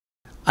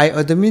I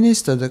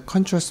administered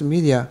contrast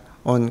media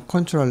on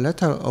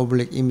contralateral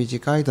oblique image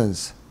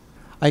guidance.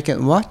 I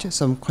can watch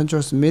some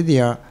contrast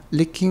media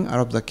leaking out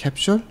of the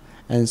capsule,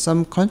 and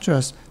some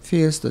contrast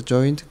fills the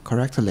joint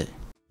correctly.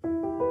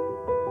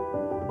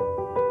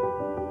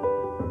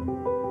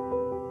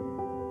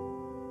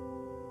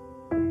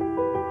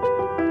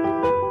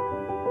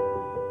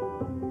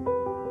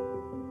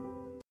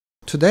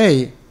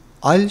 Today,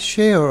 I'll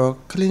share a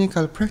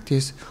clinical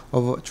practice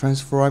of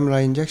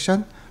transforaminal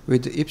injection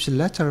with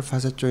ipsilateral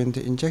facet joint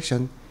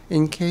injection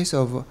in case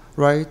of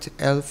right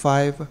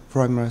L5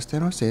 foraminal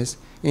stenosis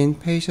in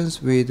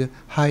patients with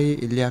high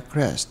iliac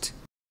crest.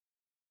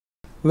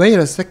 Wait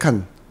a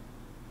second.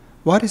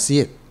 What is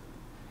it?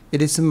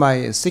 It is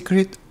my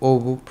secret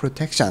of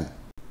protection.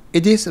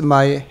 It is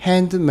my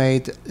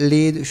handmade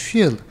lead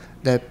shield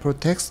that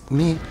protects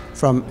me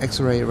from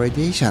X-ray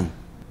radiation.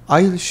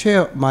 I'll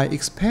share my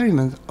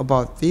experiment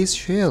about this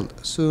shield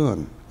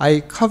soon. I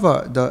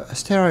cover the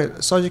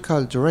sterile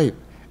surgical drape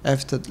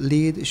after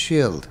lead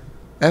shield.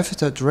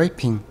 After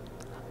draping,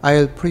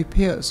 I'll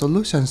prepare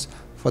solutions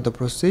for the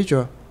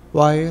procedure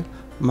while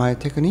my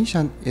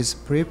technician is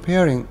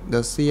preparing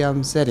the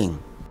CM setting.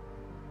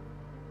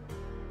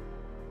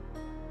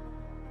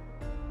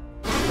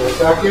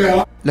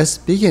 Let's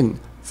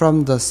begin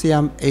from the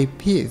CM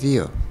AP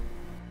view.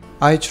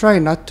 I try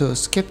not to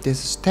skip this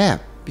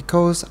step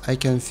because I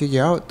can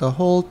figure out the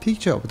whole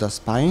picture of the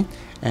spine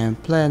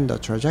and plan the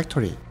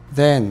trajectory.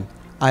 Then,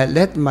 I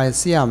let my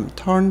CM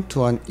turn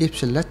to an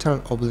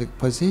ipsilateral oblique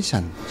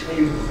position.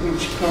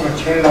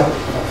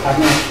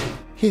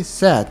 He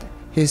said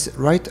his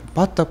right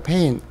buttock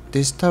pain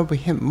disturbed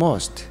him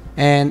most,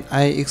 and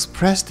I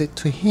expressed it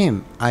to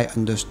him. I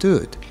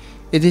understood.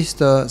 It is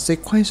the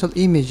sequential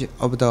image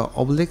of the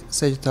oblique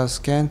sagittal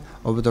scan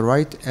of the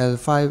right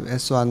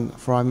L5-S1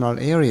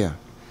 foraminal area.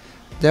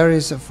 There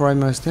is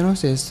foraminal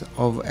stenosis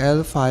of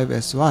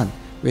L5-S1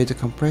 with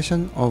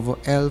compression of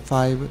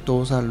L5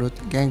 dorsal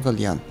root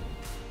ganglion.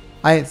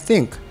 I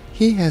think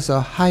he has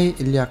a high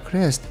iliac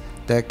crest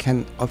that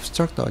can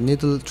obstruct the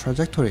needle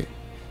trajectory,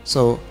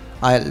 so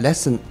I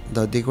lessen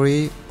the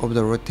degree of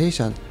the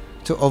rotation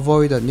to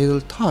avoid the needle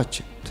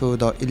touch to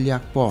the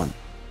iliac bone.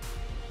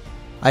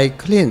 I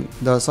clean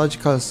the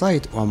surgical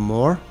site one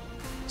more.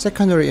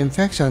 Secondary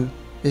infection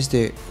is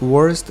the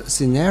worst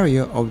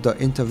scenario of the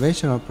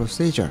interventional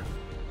procedure.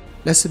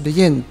 Let's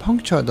begin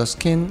puncture the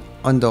skin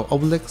on the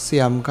oblique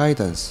CM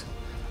guidance.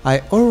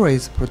 I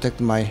always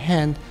protect my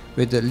hand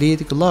with the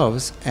lead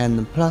gloves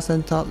and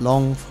placenta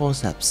long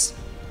forceps.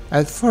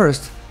 At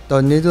first,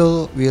 the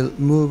needle will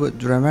move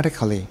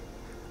dramatically,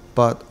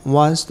 but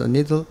once the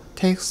needle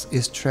takes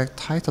its track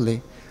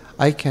tightly,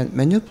 I can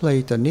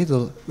manipulate the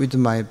needle with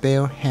my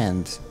bare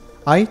hands.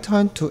 I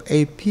turn to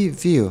AP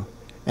view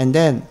and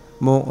then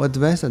more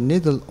advance the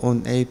needle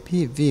on AP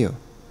view.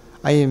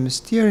 I am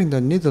steering the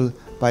needle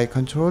by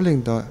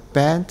controlling the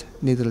bent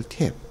needle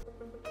tip.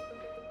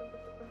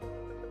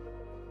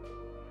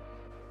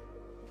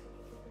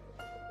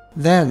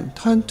 Then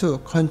turn to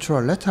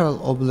contralateral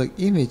oblique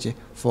image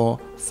for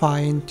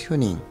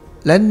fine-tuning.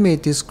 Let me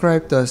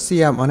describe the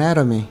CM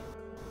anatomy.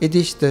 It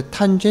is the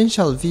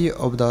tangential view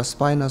of the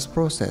spinous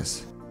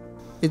process.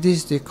 It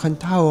is the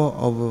contour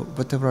of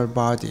vertebral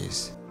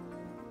bodies.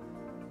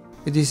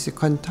 It is the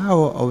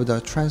contour of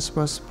the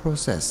transverse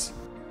process.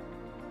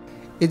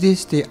 It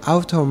is the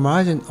outer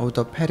margin of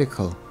the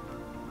pedicle.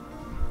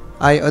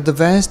 I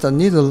advance the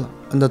needle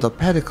under the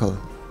pedicle,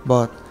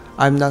 but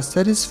I'm not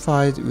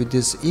satisfied with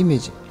this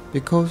image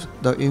because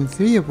the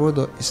inferior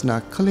border is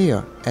not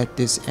clear at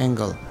this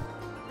angle.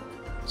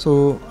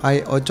 So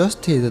I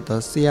adjusted the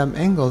CM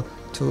angle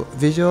to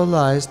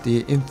visualize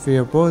the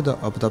inferior border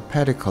of the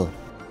pedicle.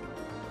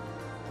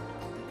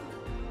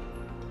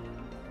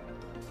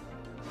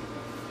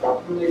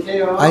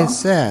 I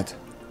said,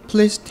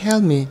 please tell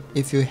me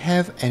if you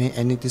have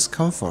any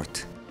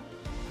discomfort.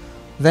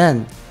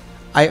 Then,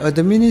 I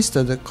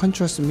administered the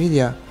contrast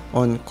media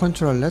on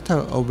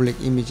contralateral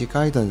oblique image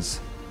guidance.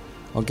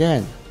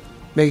 Again,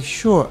 make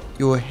sure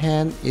your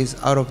hand is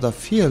out of the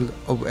field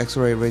of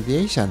X-ray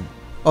radiation.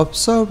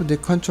 Observe the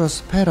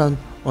contrast pattern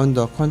on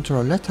the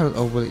contralateral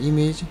oblique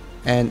image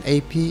and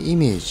AP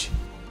image.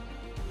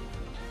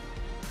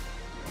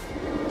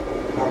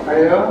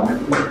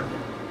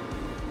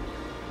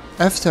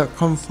 After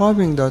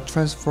confirming the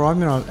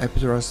transforaminal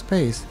epidural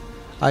space,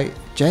 I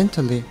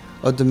gently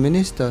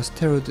administer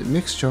steroid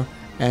mixture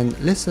and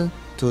listen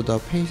to the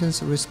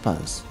patient's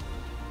response.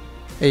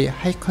 A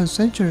high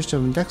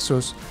concentration of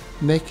dextrose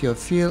makes you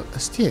feel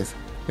stiff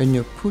when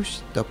you push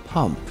the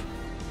pump.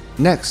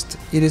 Next,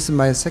 it is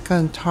my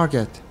second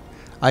target.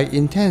 I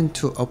intend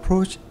to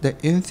approach the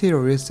inferior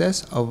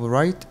recess of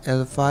right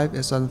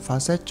L5-S1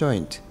 facet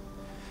joint.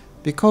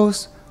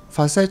 Because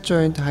facet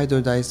joint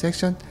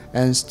hydrodissection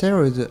and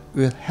steroid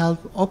will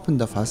help open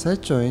the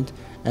facet joint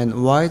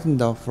and widen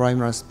the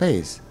foraminal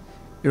space.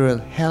 It will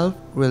help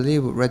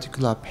relieve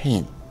radicular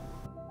pain.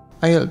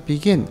 I'll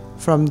begin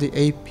from the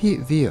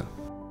AP view.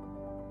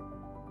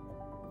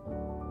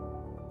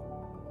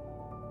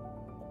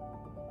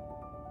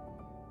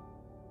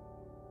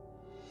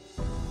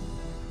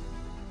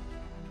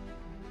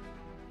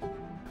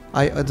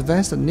 I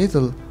advance the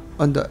needle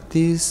under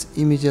these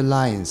image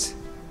lines.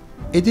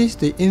 It is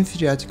the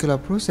inferior articular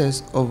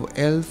process of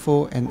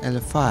L4 and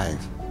L5.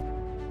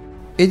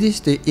 It is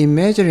the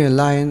imaginary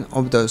line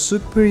of the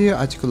superior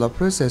articular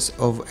process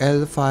of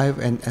L5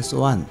 and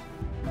S1.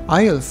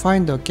 I'll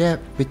find the gap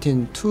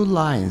between two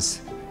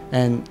lines,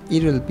 and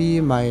it will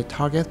be my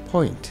target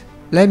point.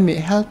 Let me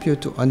help you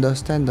to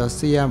understand the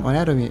CM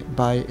anatomy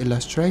by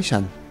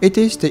illustration. It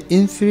is the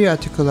inferior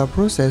articular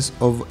process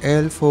of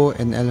L4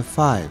 and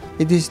L5.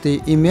 It is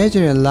the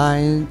imaginary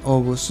line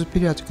of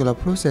superior articular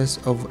process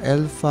of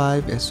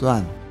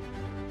L5-S1.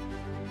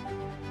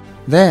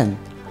 Then,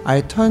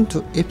 I turn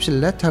to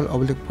ipsilateral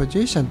oblique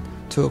position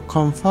to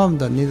confirm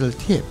the needle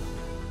tip.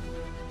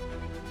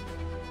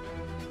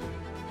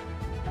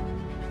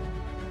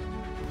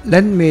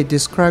 Let me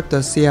describe the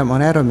CM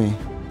anatomy.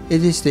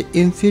 It is the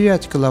inferior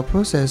articular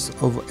process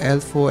of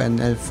L4 and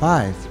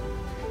L5.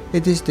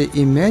 It is the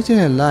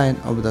imaginary line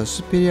of the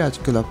superior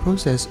articular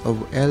process of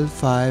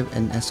L5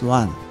 and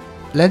S1.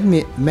 Let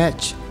me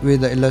match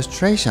with the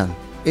illustration.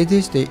 It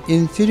is the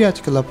inferior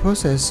articular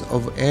process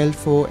of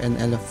L4 and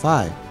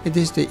L5. It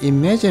is the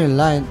imaginary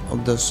line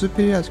of the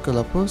superior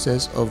articular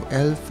process of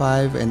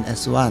L5 and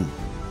S1.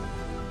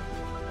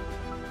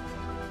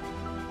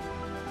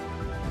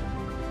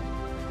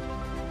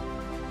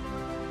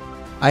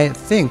 I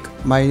think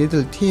my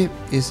needle tip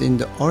is in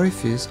the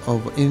orifice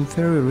of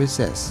inferior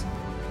recess.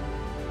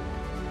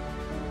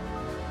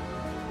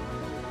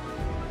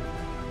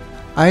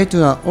 I do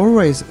not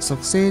always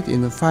succeed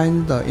in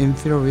finding the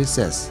inferior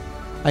recess.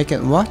 I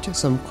can watch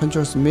some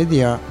contrast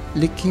media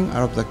leaking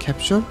out of the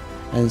capsule,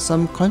 and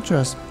some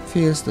contrast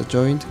fills the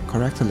joint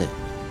correctly.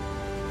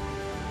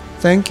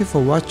 Thank you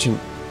for watching.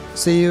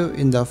 See you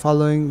in the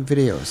following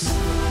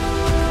videos.